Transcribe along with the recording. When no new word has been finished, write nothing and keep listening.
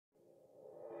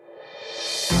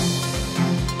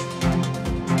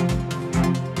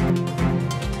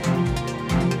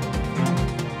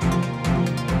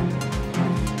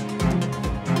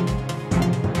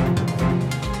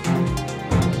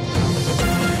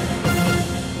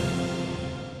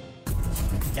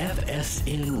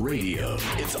SN Radio.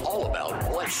 It's all about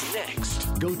what's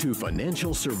next. Go to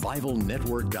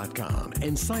financialsurvivalnetwork.com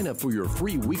and sign up for your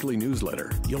free weekly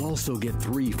newsletter. You'll also get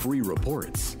 3 free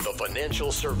reports. The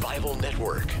Financial Survival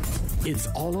Network. It's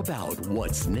all about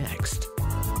what's next.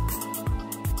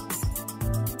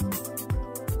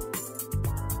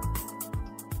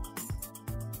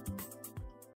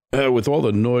 With all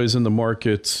the noise in the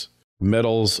markets,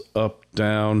 metals up,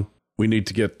 down, we need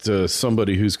to get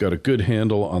somebody who's got a good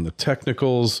handle on the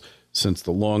technicals, since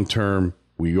the long term,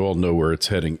 we all know where it's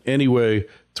heading anyway.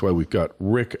 That's why we've got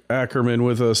Rick Ackerman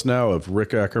with us now of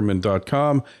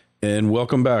rickackerman.com. And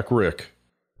welcome back, Rick.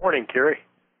 Morning, Kerry.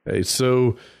 Hey,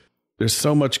 so there's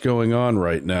so much going on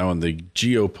right now in the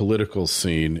geopolitical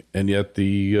scene, and yet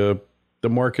the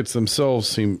markets themselves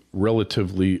seem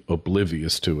relatively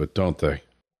oblivious to it, don't they?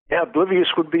 Yeah, oblivious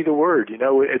would be the word. You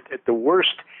know, at the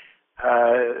worst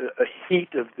heat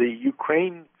of the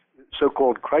Ukraine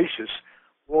so-called crisis,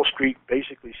 Wall Street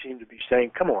basically seemed to be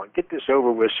saying, come on, get this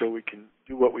over with so we can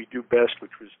do what we do best,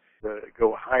 which was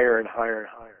go higher and higher and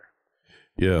higher.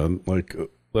 Yeah, like,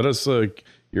 let us,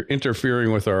 you're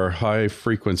interfering with our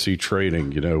high-frequency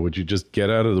trading. You know, would you just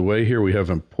get out of the way here? We have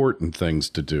important things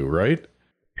to do, right?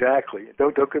 Exactly.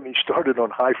 Don't get me started on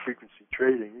high-frequency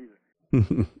trading either.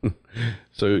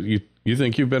 So you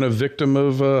think you've been a victim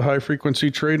of high-frequency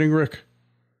trading, Rick?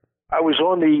 I was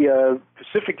on the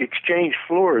Pacific Exchange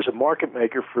floor as a market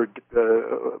maker for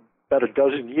about a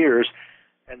dozen years,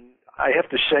 and I have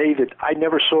to say that I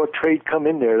never saw a trade come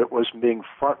in there that wasn't being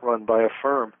front-run by a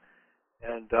firm.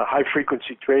 And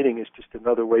high-frequency trading is just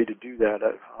another way to do that,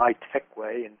 a high-tech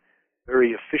way and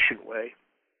very efficient way.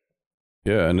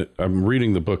 Yeah, and I'm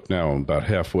reading the book now. I'm about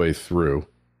halfway through.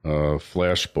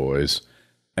 Flash Boys,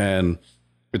 and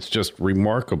it's just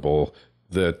remarkable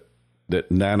that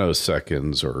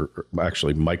nanoseconds, or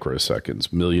actually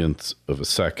microseconds, millionths of a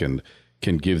second,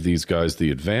 can give these guys the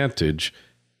advantage.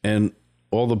 And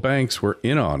all the banks were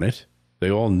in on it. They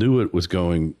all knew what was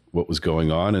going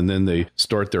on, and then they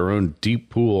start their own deep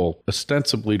pool,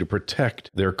 ostensibly to protect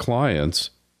their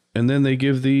clients, and then they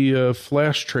give the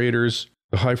flash traders,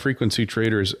 the high-frequency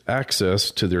traders, access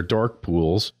to their dark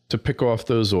pools to pick off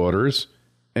those orders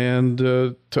and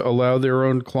to allow their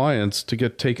own clients to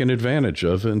get taken advantage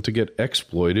of and to get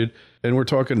exploited. And we're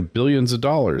talking billions of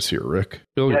dollars here, Rick.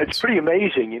 Billions. Yeah, it's pretty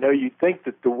amazing. You know, you'd think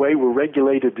that the way we're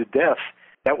regulated to death,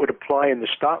 that would apply in the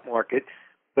stock market.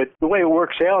 But the way it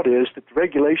works out is that the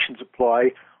regulations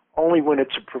apply only when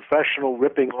it's a professional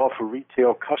ripping off a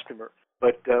retail customer.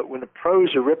 But when the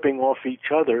pros are ripping off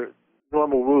each other,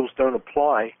 normal rules don't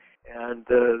apply. And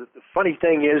the funny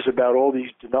thing is about all these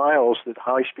denials that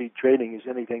high-speed trading is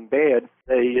anything bad,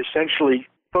 they essentially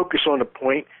focus on the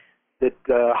point that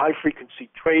high-frequency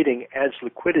trading adds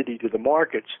liquidity to the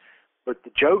markets. But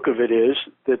the joke of it is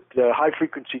that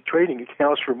high-frequency trading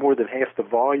accounts for more than half the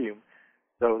volume.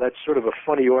 So that's sort of a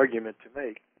funny argument to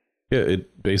make. Yeah,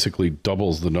 it basically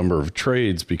doubles the number of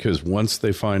trades, because once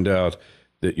they find out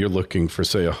that you're looking for,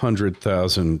 say,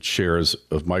 100,000 shares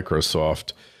of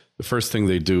Microsoft, the first thing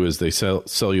they do is they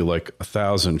sell you like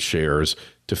 1,000 shares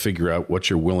to figure out what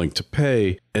you're willing to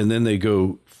pay. And then they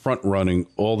go front running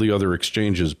all the other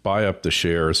exchanges, buy up the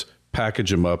shares, package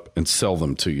them up, and sell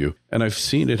them to you. And I've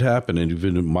seen it happen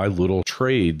even in my little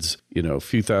trades, you know, a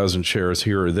few thousand shares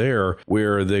here or there,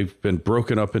 where they've been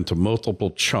broken up into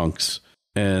multiple chunks.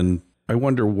 And I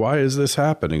wonder, why is this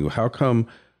happening? How come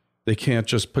they can't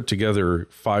just put together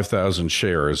 5,000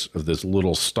 shares of this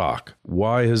little stock?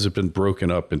 Why has it been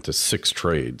broken up into 6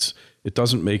 trades? It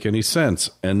doesn't make any sense.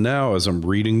 And now, as I'm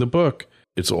reading the book,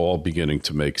 it's all beginning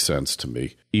to make sense to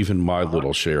me. Even my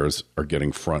little shares are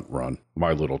getting front run,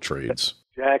 my little trades.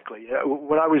 Exactly.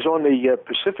 When I was on the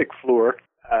Pacific floor,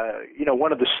 you know,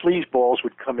 one of the sleazeballs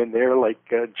would come in there, like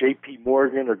J.P.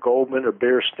 Morgan or Goldman or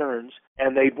Bear Stearns,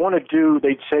 and they'd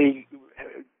say,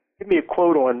 give me a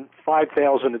quote on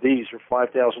 5,000 of these or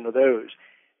 5,000 of those.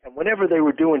 And whenever they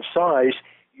were doing size,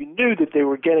 you knew that they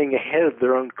were getting ahead of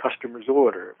their own customer's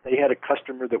order. If they had a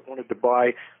customer that wanted to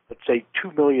buy, let's say,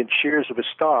 2 million shares of a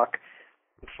stock,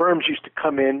 the firms used to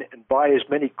come in and buy as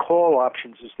many call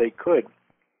options as they could.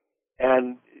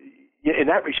 And in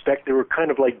that respect, they were kind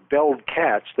of like belled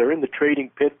cats. They're in the trading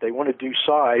pit. They want to do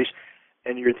size.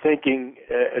 And you're thinking,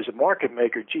 as a market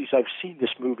maker, geez, I've seen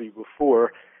this movie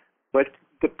before. But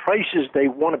the prices they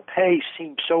want to pay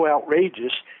seem so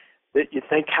outrageous that you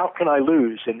think, how can I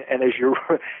lose? And as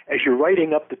you're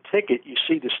writing up the ticket, you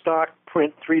see the stock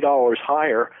print $3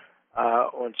 higher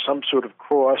on some sort of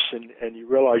cross, and you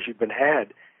realize you've been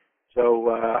had. So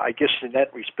I guess in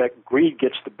that respect, greed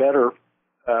gets the better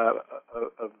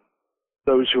of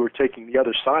those who are taking the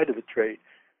other side of the trade.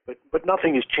 But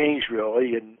nothing has changed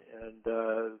really, and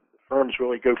firms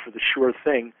really go for the sure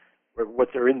thing, where what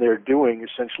they're in there doing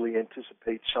essentially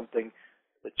anticipates something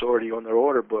that's already on their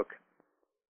order book.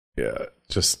 Yeah,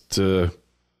 just,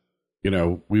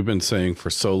 we've been saying for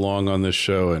so long on this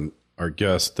show and our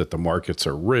guests that the markets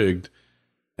are rigged,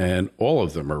 and all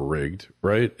of them are rigged,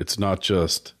 right? It's not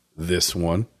just this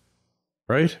one,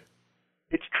 right?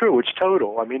 It's true. It's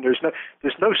total. I mean, there's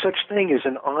no such thing as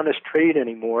an honest trade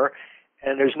anymore,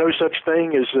 and there's no such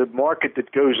thing as a market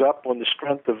that goes up on the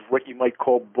strength of what you might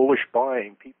call bullish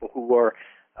buying. People who are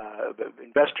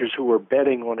investors who are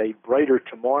betting on a brighter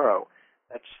tomorrow.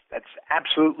 That's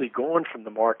absolutely gone from the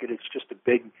market. It's just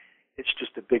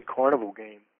a big carnival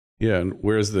game. Yeah, and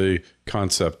where's the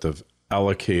concept of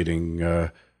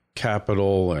allocating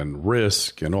capital and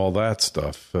risk and all that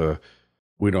stuff?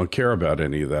 We don't care about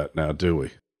any of that now, do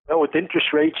we? Well, with interest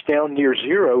rates down near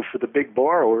zero for the big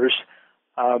borrowers,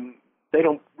 they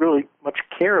don't really much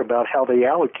care about how they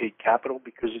allocate capital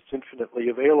because it's infinitely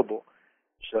available.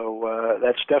 So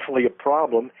that's definitely a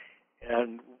problem.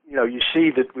 And, you see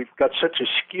that we've got such a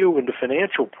skew into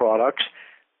financial products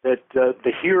that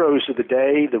the heroes of the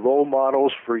day, the role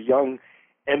models for young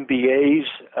MBAs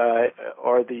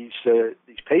are these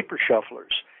paper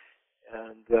shufflers.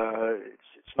 And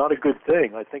it's not a good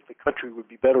thing. I think the country would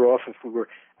be better off if we were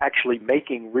actually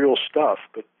making real stuff.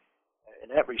 But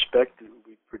in that respect,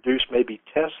 we produce maybe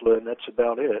Tesla, and that's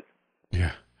about it.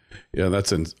 Yeah,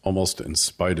 that's almost in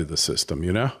spite of the system,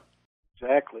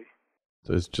 Exactly.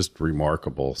 So it's just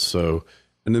remarkable. So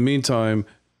in the meantime,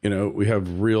 we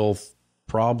have real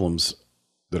problems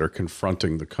that are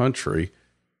confronting the country,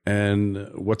 and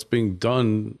what's being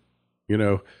done,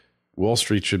 Wall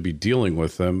Street should be dealing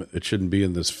with them. It shouldn't be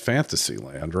in this fantasy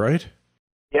land, right?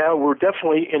 Yeah, we're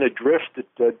definitely in a drift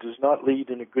that does not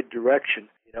lead in a good direction.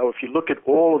 If you look at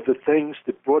all of the things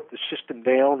that brought the system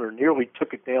down or nearly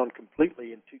took it down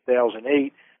completely in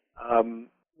 2008,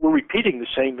 we're repeating the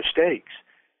same mistakes.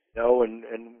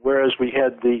 And whereas we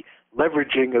had the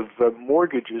leveraging of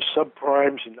mortgages,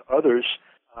 subprimes, and others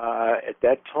at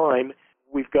that time,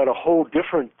 we've got a whole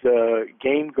different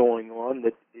game going on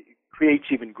that creates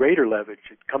even greater leverage.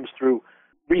 It comes through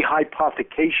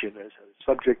rehypothecation as a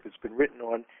subject that's been written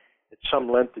on at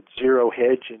some length at Zero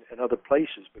Hedge and other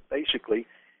places. But basically,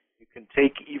 you can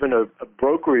take even a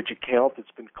brokerage account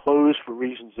that's been closed for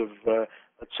reasons of,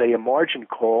 let's say, a margin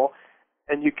call,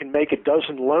 and you can make a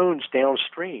dozen loans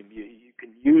downstream. You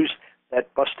can use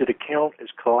that busted account as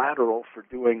collateral for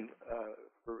doing,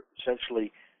 for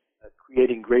essentially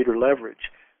creating greater leverage.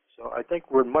 So I think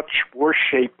we're in much worse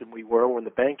shape than we were when the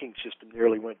banking system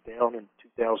nearly went down in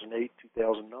 2008,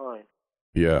 2009.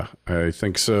 Yeah, I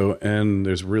think so. And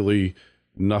there's really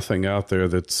nothing out there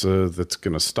that's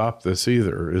going to stop this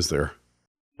either, is there?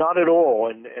 Not at all.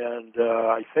 And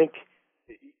I think,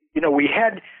 we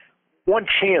had one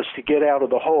chance to get out of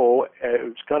the hole. It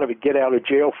was kind of a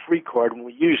get-out-of-jail-free card when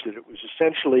we used it. It was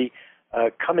essentially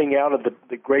coming out of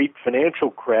the great financial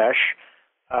crash.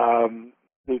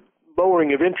 The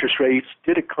lowering of interest rates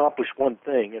did accomplish one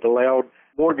thing. It allowed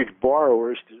mortgage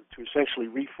borrowers to essentially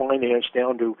refinance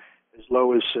down to as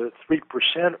low as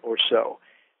 3% or so.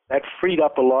 That freed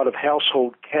up a lot of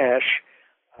household cash,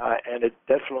 and it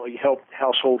definitely helped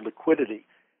household liquidity.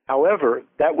 However,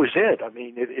 that was it. I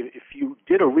mean, if you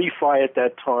did a refi at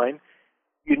that time,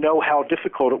 you know how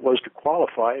difficult it was to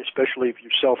qualify, especially if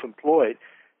you're self-employed.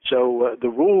 So the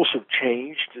rules have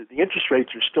changed. The interest rates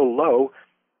are still low,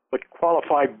 but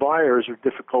qualified buyers are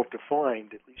difficult to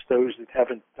find, at least those that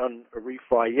haven't done a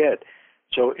refi yet.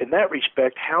 So in that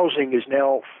respect, housing is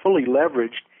now fully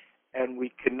leveraged, and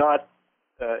we cannot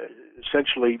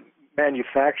essentially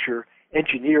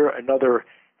engineer another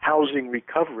housing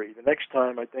recovery. The next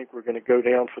time, I think we're going to go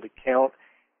down for the count,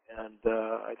 and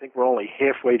I think we're only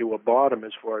halfway to a bottom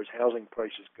as far as housing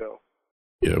prices go.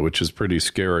 Yeah, which is pretty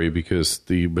scary because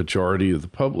the majority of the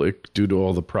public, due to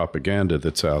all the propaganda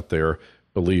that's out there,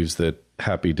 believes that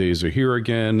happy days are here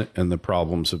again and the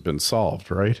problems have been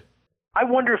solved, right? I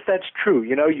wonder if that's true.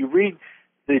 You read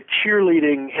the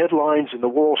cheerleading headlines in the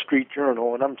Wall Street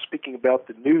Journal, and I'm speaking about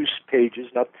the news pages,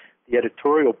 not the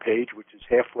editorial page, which is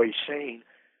halfway sane.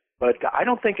 But I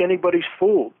don't think anybody's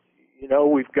fooled.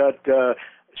 We've got a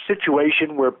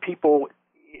situation where people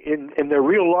in their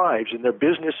real lives, in their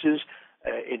businesses,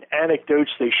 in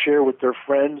anecdotes they share with their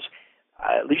friends,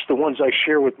 at least the ones I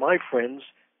share with my friends,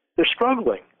 they're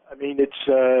struggling. I mean, it's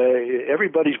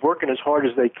everybody's working as hard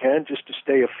as they can just to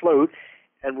stay afloat,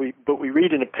 but we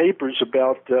read in the papers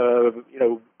about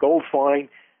Goldfine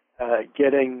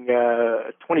getting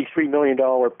a $23 million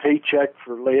paycheck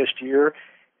for last year,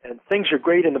 and things are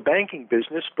great in the banking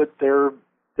business, but they're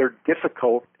they're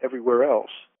difficult everywhere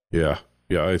else. Yeah.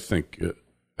 I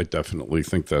definitely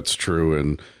think that's true.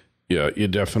 And yeah, you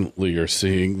definitely are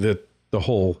seeing that the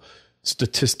whole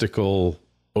statistical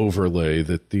overlay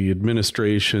that the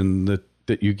administration that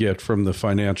you get from the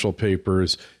financial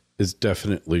papers is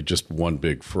definitely just one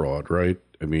big fraud, right?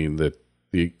 I mean, that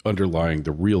the underlying,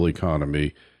 the real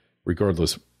economy,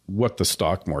 regardless what the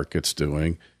stock market's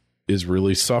doing, is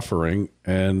really suffering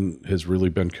and has really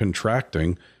been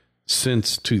contracting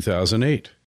since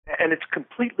 2008. And it's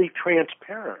completely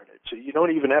transparent. You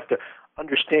don't even have to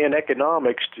understand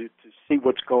economics to see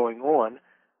what's going on.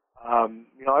 I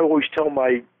always tell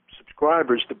my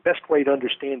subscribers the best way to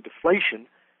understand deflation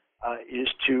is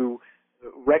to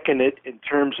reckon it in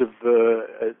terms of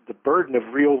the burden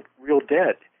of real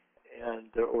debt,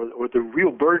 and or the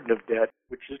real burden of debt,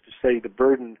 which is to say the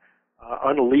burden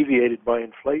unalleviated by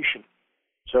inflation.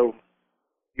 So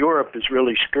Europe is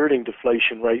really skirting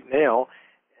deflation right now,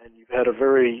 and you've had a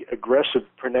very aggressive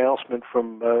pronouncement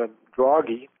from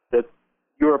Draghi that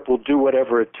Europe will do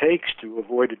whatever it takes to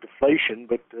avoid a deflation,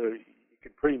 but you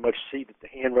can pretty much see that the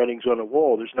handwriting's on the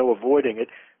wall. There's no avoiding it.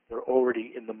 They're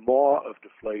already in the maw of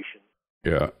deflation.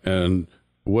 Yeah, and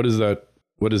what is that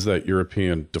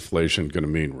European deflation going to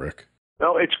mean, Rick?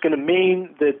 Well, it's going to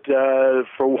mean that,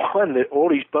 for one, that all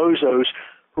these bozos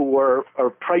who are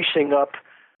pricing up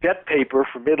debt paper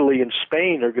from Italy and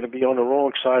Spain are going to be on the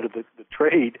wrong side of the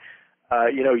trade.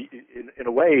 In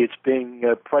a way, it's being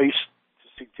priced to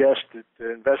suggest that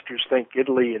investors think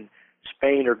Italy and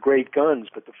Spain are great guns,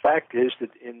 but the fact is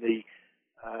that in the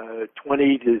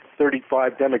 20 to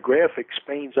 35 demographic,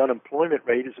 Spain's unemployment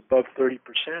rate is above 30%.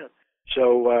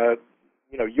 So,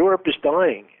 Europe is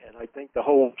dying, and I think the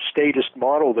whole statist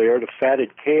model there, the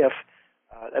fatted calf,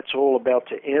 that's all about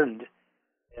to end.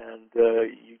 And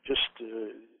you just,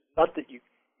 not that you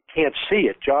can't see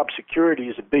it, job security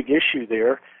is a big issue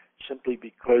there, simply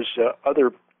because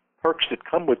other perks that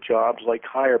come with jobs, like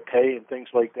higher pay and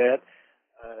things like that,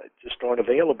 just aren't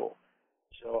available.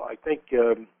 So I think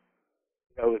the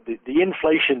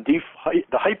inflation, the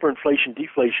hyperinflation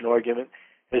deflation argument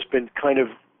has been kind of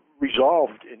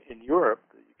resolved in Europe.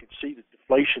 You can see that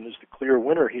deflation is the clear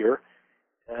winner here,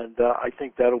 and I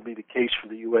think that'll be the case for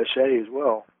the USA as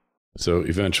well. So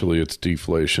eventually it's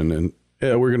deflation, and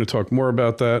yeah, we're going to talk more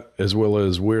about that, as well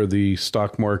as where the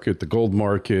stock market, the gold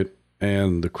market,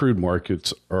 and the crude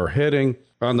markets are heading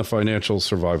on the Financial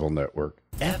Survival Network.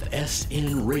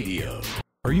 FSN Radio.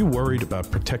 Are you worried about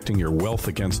protecting your wealth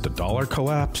against a dollar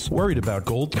collapse? Worried about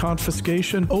gold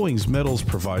confiscation? Owings Metals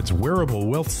provides wearable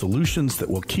wealth solutions that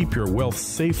will keep your wealth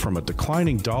safe from a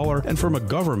declining dollar and from a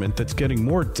government that's getting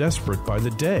more desperate by the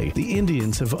day. The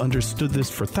Indians have understood this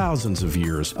for thousands of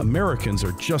years. Americans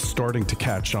are just starting to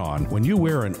catch on. When you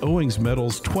wear an Owings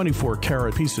Metals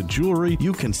 24-karat piece of jewelry,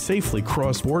 you can safely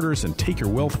cross borders and take your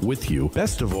wealth with you.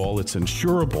 Best of all, it's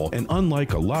insurable, and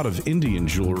unlike a lot of Indian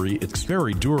jewelry, it's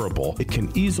very durable. It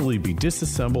can easily be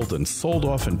disassembled and sold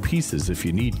off in pieces if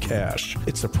you need cash.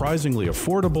 It's surprisingly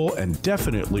affordable and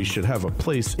definitely should have a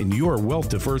place in your wealth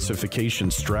diversification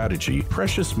strategy.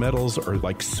 Precious metals are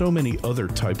like so many other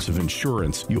types of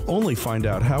insurance. You only find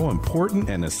out how important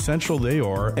and essential they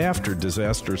are after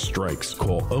disaster strikes.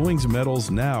 Call Owings Metals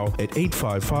now at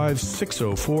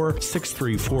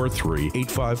 855-604-6343.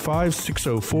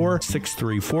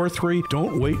 855-604-6343.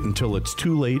 Don't wait until it's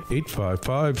too late.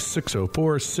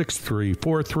 855-604-6343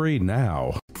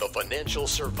 now. The Financial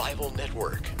Survival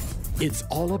Network. It's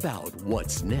all about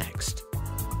what's next.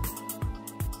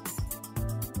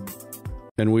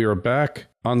 And we are back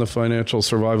on the Financial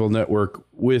Survival Network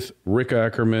with Rick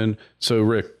Ackerman. So,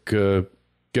 Rick,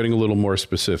 getting a little more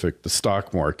specific, the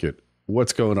stock market,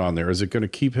 what's going on there? Is it going to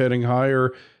keep heading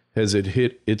higher? Has it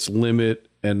hit its limit?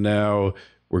 And now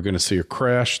we're going to see a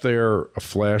crash there, a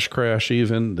flash crash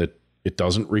even, that it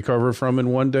doesn't recover from in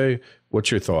one day?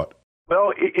 What's your thought?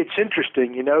 Well, it's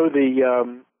interesting.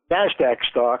 The NASDAQ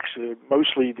stocks,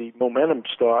 mostly the momentum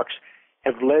stocks,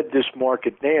 have led this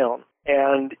market down.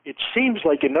 And it seems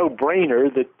like a no-brainer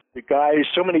that the guys,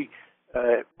 so many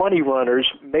money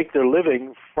runners, make their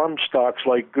living from stocks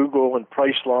like Google and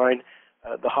Priceline,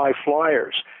 the high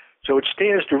flyers. So it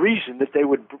stands to reason that they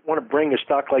would want to bring a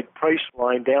stock like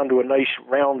Priceline down to a nice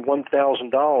round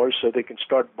 $1,000 so they can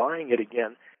start buying it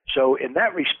again. So in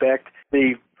that respect,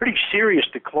 the pretty serious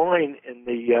decline in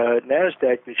the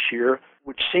NASDAQ this year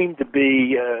would seem to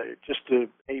be just a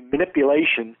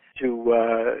manipulation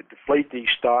to deflate these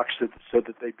stocks so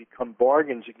that they become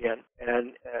bargains again.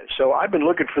 And so I've been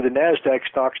looking for the NASDAQ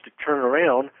stocks to turn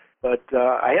around, but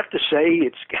I have to say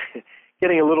it's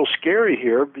getting a little scary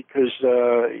here because,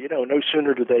 no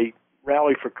sooner do they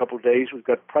rally for a couple of days. We've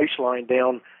got Priceline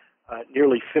down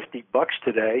nearly $50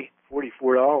 today,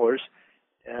 $44,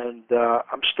 and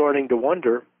I'm starting to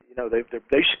wonder. They're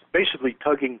basically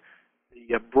tugging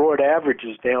the broad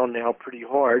averages down now pretty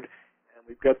hard, and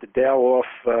we've got the Dow off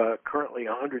currently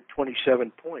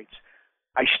 127 points.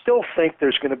 I still think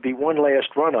there's going to be one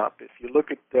last run-up. If you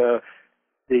look at the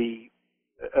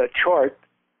chart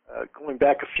going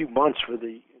back a few months for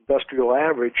the industrial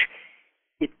average,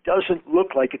 it doesn't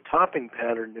look like a topping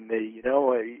pattern to me.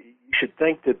 You should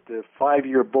think that the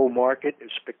 5-year bull market,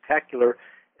 as spectacular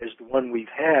as the one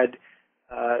we've had,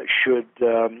 should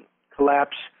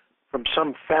collapse from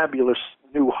some fabulous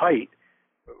new height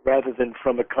rather than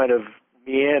from a kind of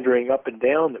meandering up and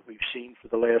down that we've seen for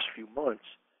the last few months.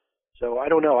 So I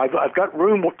don't know. I've got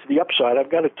room to the upside. I've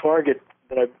got a target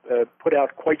that I put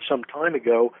out quite some time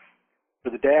ago for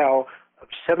the Dow of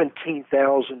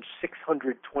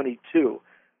 17,622.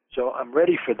 So I'm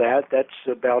ready for that. That's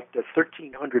about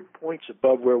 1,300 points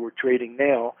above where we're trading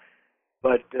now.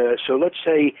 But so let's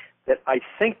say that I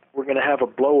think we're going to have a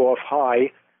blow-off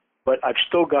high, but I've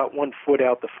still got one foot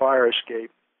out the fire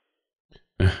escape.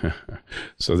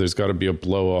 So there's got to be a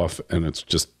blow-off, and it's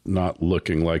just not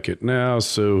looking like it now.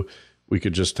 So we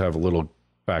could just have a little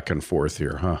back and forth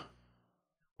here, huh?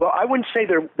 Well, I wouldn't say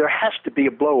there has to be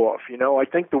a blow-off. I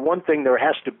think the one thing there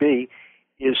has to be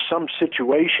is some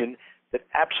situation that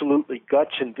absolutely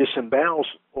guts and disembowels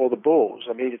all the bulls.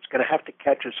 I mean, it's going to have to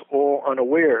catch us all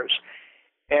unawares.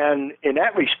 And in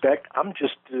that respect, I'm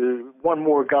just one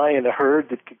more guy in the herd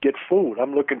that could get fooled.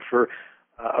 I'm looking for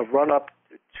a run-up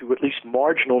to at least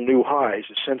marginal new highs,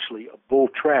 essentially a bull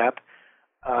trap.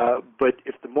 But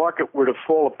if the market were to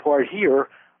fall apart here,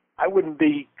 I wouldn't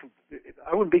be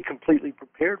completely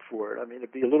prepared for it. I mean,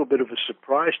 it'd be a little bit of a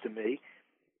surprise to me.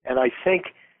 And I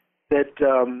think that,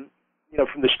 from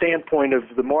the standpoint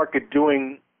of the market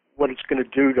doing what it's going to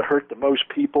do to hurt the most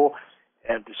people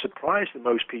and to surprise the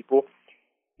most people,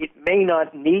 it may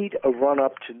not need a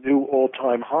run-up to new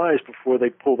all-time highs before they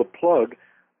pull the plug,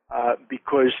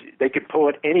 because they could pull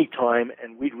it any time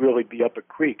and we'd really be up a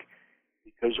creek.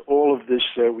 Because all of this,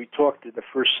 we talked in the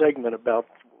first segment about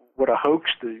what a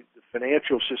hoax the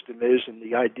financial system is and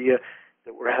the idea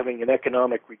that we're having an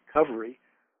economic recovery.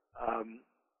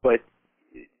 But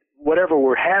whatever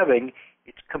we're having,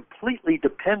 it's completely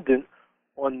dependent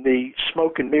on the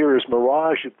smoke and mirrors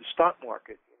mirage of the stock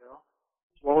market.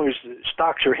 As long as the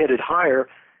stocks are headed higher,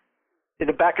 in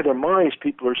the back of their minds,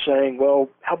 people are saying, well,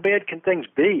 how bad can things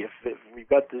be if we've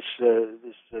got the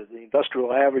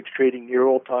industrial average trading near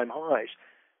all-time highs?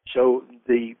 So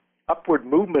the upward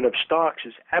movement of stocks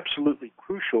is absolutely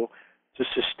crucial to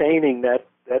sustaining that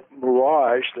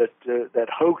mirage, that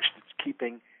hoax that's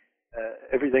keeping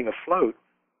everything afloat.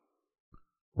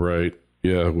 Right.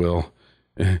 Yeah, well,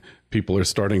 people are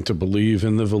starting to believe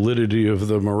in the validity of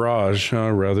the mirage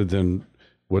rather than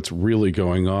what's really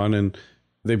going on. And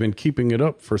they've been keeping it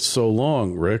up for so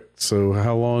long, Rick. So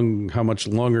how much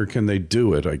longer can they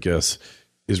do it, I guess,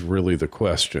 is really the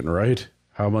question, right?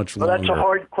 How much longer? Well, that's a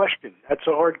hard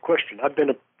question. I've been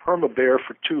a perma-bear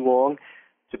for too long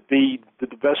to be the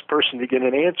best person to get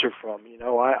an answer from.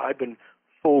 I've been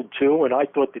fooled too, and I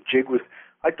thought the jig was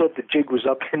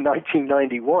up in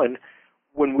 1991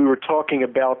 when we were talking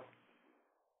about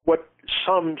what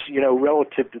sums,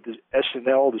 relative to the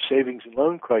S&L, the savings and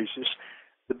loan crisis.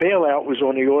 The bailout was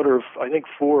on the order of, I think,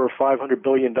 $400 or $500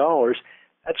 billion.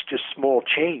 That's just small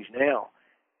change now.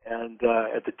 And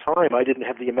at the time, I didn't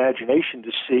have the imagination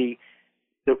to see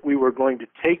that we were going to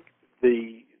take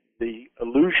the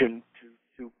illusion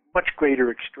to much greater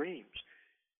extremes.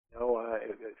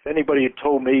 If anybody had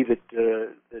told me that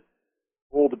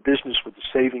all the business with the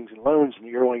savings and loans in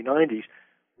the early 90s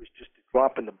was just a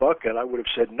drop in the bucket, I would have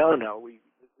said, no,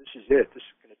 this is it. This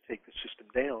is going to take the system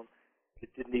down. It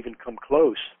didn't even come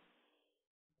close.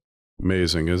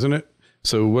 Amazing, isn't it?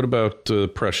 So what about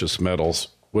precious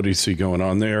metals? What do you see going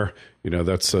on there?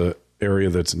 That's an area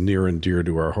that's near and dear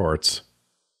to our hearts.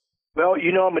 Well,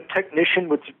 I'm a technician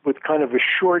with kind of a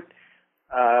short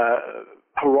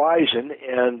horizon,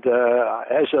 and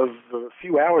as of a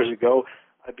few hours ago,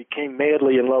 I became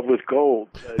madly in love with gold.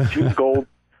 June gold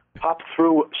popped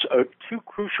through two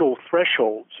crucial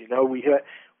thresholds.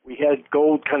 We had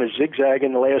gold kind of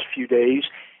zigzagging the last few days,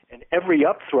 and every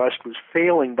upthrust was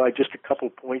failing by just a couple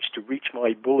points to reach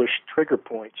my bullish trigger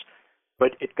points.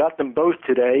 But it got them both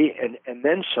today, and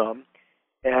then some.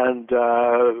 And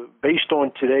based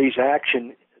on today's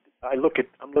action, I'm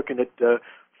looking at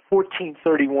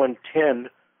 1431.10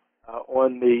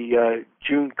 on the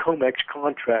June COMEX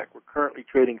contract. We're currently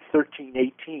trading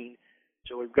 13.18,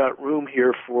 so we've got room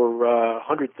here for a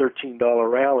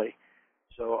 $113 rally.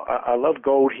 So I love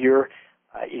gold here.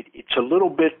 It's a little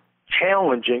bit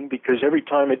challenging because every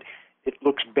time it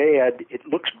looks bad, it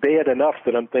looks bad enough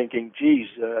that I'm thinking, geez,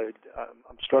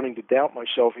 I'm starting to doubt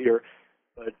myself here.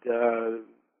 But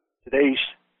today's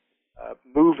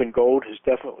move in gold has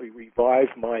definitely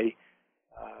revived my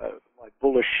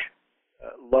bullish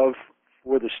love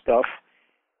for the stuff.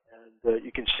 And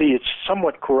you can see it's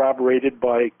somewhat corroborated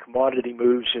by commodity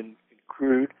moves in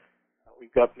crude.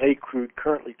 We've got May crude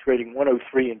currently trading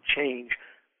 103 and change,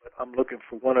 but I'm looking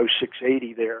for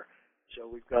 106.80 there. So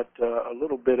we've got a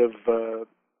little bit of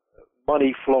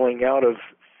money flowing out of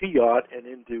fiat and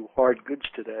into hard goods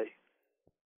today.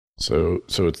 So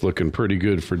it's looking pretty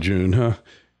good for June, huh?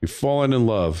 You've fallen in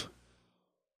love.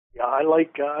 Yeah, I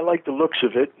like the looks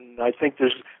of it, and I think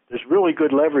there's really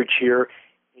good leverage here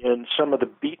in some of the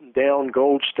beaten down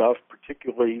gold stuff,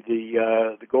 particularly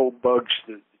the gold bugs,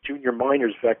 the junior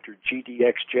miners vector,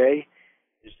 GDXJ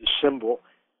is the symbol,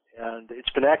 and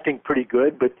it's been acting pretty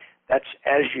good, but that's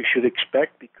as you should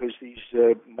expect because these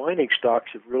mining stocks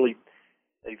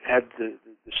they've had the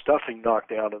stuffing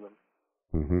knocked out of them.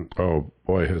 Mm-hmm. Oh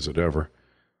boy, has it ever.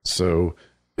 So,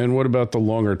 and what about the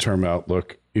longer term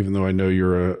outlook, even though I know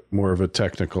you're more of a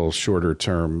technical, shorter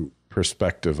term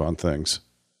perspective on things?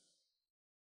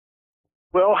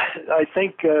 Well, I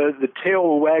think the tail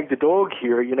will wag the dog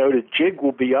here. You know, the jig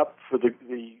will be up for the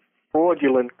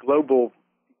fraudulent global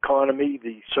economy,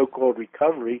 the so-called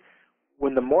recovery,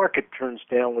 when the market turns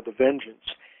down with a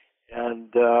vengeance. And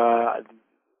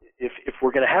if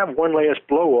we're going to have one last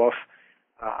blow-off,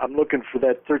 I'm looking for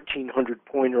that 1,300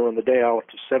 pointer on the Dow up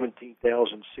to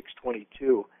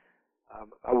 17,622.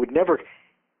 I would never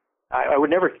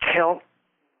count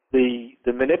the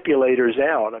manipulators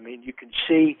out. I mean, you can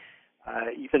see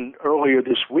even earlier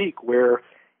this week where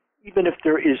even if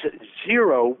there is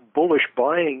zero bullish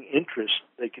buying interest,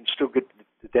 they can still get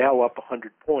the Dow up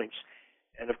 100 points.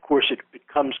 And of course, it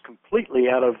comes completely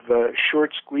out of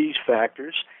short squeeze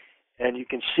factors. And you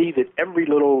can see that every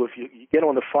little, if you get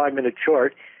on the 5-minute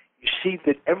chart, you see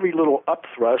that every little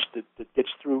upthrust that gets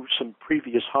through some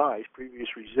previous highs,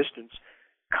 previous resistance,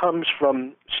 comes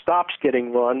from stops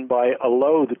getting run by a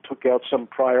low that took out some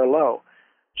prior low.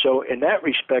 So in that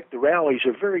respect, the rallies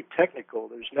are very technical.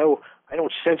 I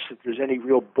don't sense that there's any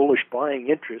real bullish buying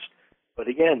interest. But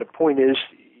again, the point is,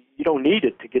 you don't need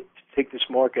it to take this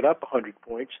market up 100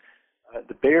 points.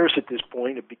 The bears at this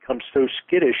point have become so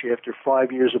skittish after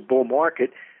 5 years of bull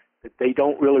market that they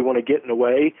don't really want to get in the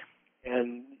way.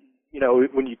 And, you know,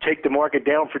 when you take the market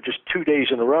down for just 2 days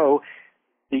in a row,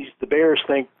 the bears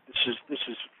think this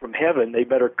is from heaven. They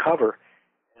better cover.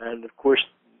 And, of course,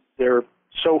 they're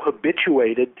so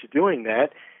habituated to doing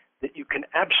that you can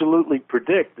absolutely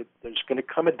predict that there's going to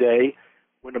come a day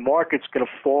when the market's going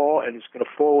to fall, and it's going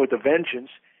to fall with a vengeance,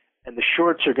 and the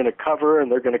shorts are going to cover, and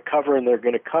they're going to cover, and they're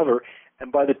going to cover.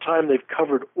 And by the time they've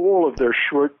covered all of their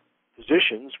short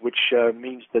positions, which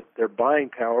means that their buying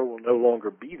power will no longer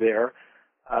be there,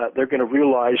 they're going to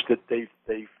realize that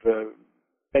they've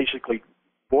basically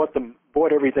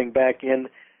bought everything back in,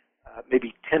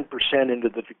 maybe 10% into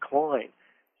the decline.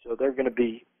 So they're going to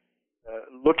be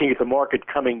looking at the market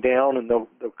coming down, and they'll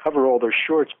cover all their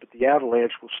shorts, but the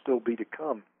avalanche will still be to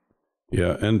come.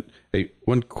 Yeah, and hey,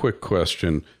 one quick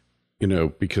question,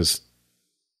 because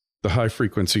the high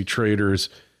frequency traders,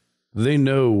 they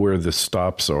know where the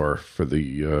stops are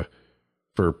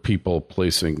for people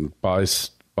placing buy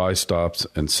stops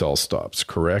and sell stops,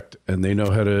 correct? And they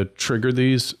know how to trigger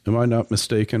these. Am I not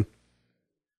mistaken?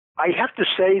 I have to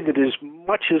say that as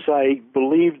much as I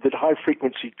believe that high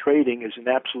frequency trading is an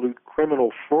absolute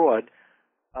criminal fraud,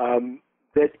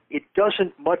 that it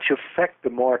doesn't much affect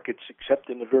the markets except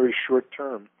in the very short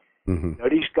term. Mm-hmm.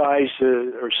 These guys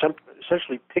are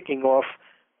essentially picking off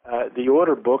the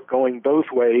order book, going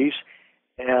both ways,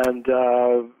 and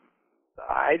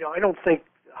I don't think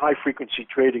high-frequency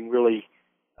trading really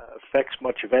affects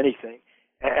much of anything.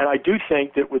 And I do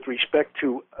think that with respect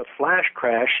to a flash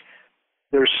crash,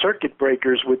 there's circuit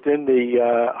breakers within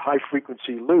the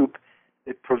high-frequency loop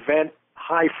that prevent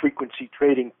high-frequency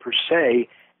trading per se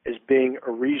as being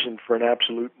a reason for an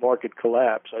absolute market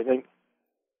collapse. I think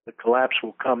the collapse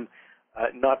will come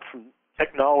not from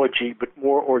technology, but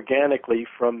more organically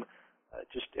from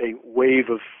just a wave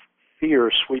of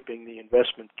fear sweeping the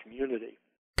investment community.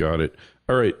 Got it.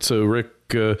 All right. So,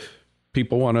 Rick,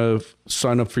 people want to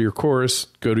sign up for your course,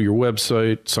 go to your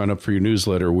website, sign up for your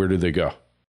newsletter. Where do they go?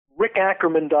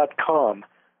 rickackerman.com.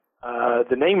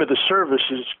 The name of the service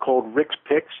is called Rick's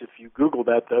Picks. If you Google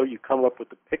that, though, you come up with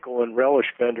the pickle and relish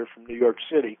vendor from New York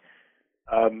City.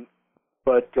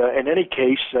 But in any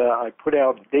case, I put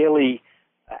out daily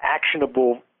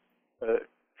actionable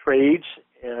trades,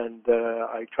 and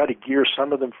I try to gear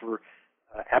some of them for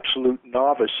absolute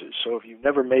novices. So if you've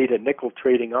never made a nickel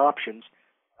trading options,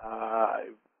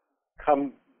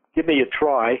 come give me a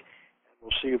try, and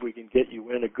we'll see if we can get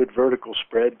you in a good vertical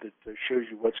spread that shows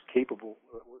you what's capable,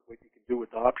 what you can do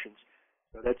with options.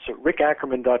 So that's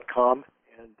rickackerman.com,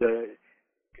 and you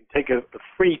can take a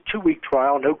free 2-week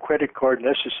trial, no credit card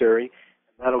necessary,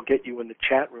 and that'll get you in the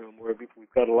chat room where we've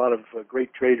got a lot of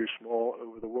great traders from all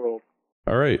over the world.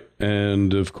 All right.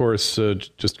 And of course,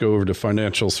 just go over to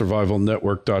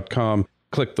financialsurvivalnetwork.com,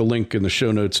 click the link in the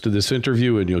show notes to this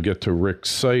interview, and you'll get to Rick's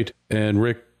site. And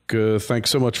Rick, thanks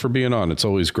so much for being on. It's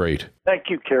always great. Thank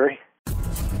you, Kerry.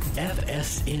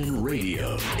 FSN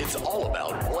Radio. It's all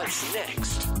about what's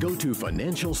next. Go to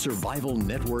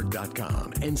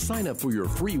financialsurvivalnetwork.com and sign up for your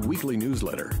free weekly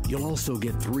newsletter. You'll also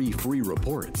get 3 free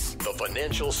reports. The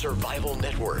Financial Survival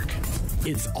Network.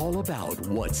 It's all about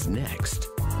what's next.